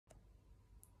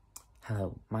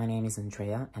Hello, my name is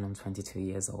Andrea and I'm 22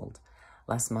 years old.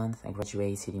 Last month, I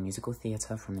graduated in musical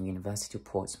theatre from the University of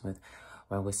Portsmouth,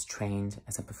 where I was trained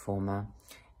as a performer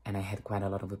and I had quite a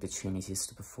lot of opportunities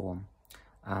to perform.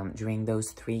 During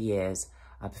those 3 years,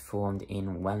 I performed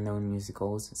in well-known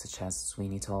musicals such as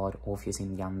Sweeney Todd, Orpheus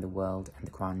in the Underworld and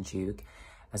The Grand Duke,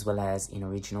 as well as in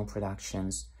original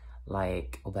productions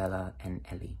like Obella and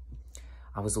Ellie.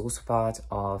 I was also part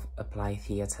of Applied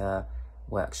Theatre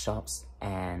workshops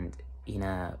and in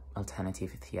an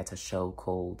alternative theatre show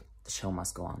called The Show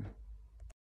Must Go On.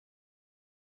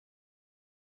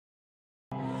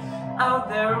 Out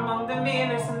there among the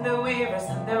millers and the weavers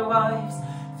and their wives,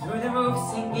 through the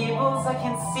roofs and gables I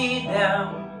can see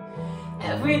them.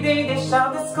 Every day they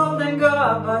shout, they scold and go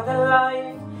about their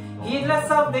life, heedless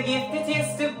of the gift it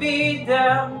is to be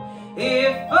them.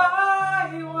 If I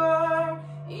were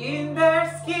in their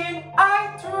skin,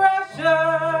 I'd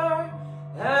treasure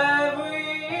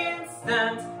every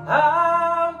instant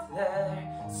out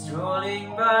there,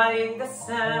 strolling by the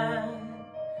sand.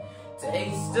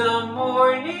 Taste the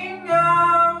morning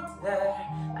out there,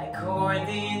 like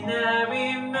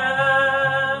ordinary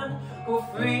men who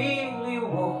freely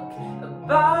walk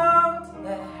about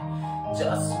there.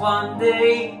 Just one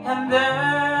day and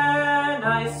then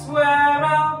I swear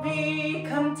I'll be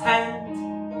content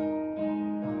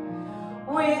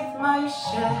with my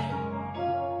share.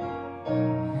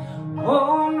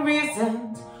 Won't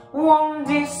resent, won't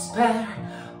despair,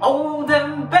 old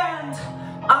and bent,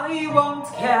 I won't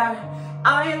care.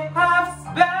 I'll have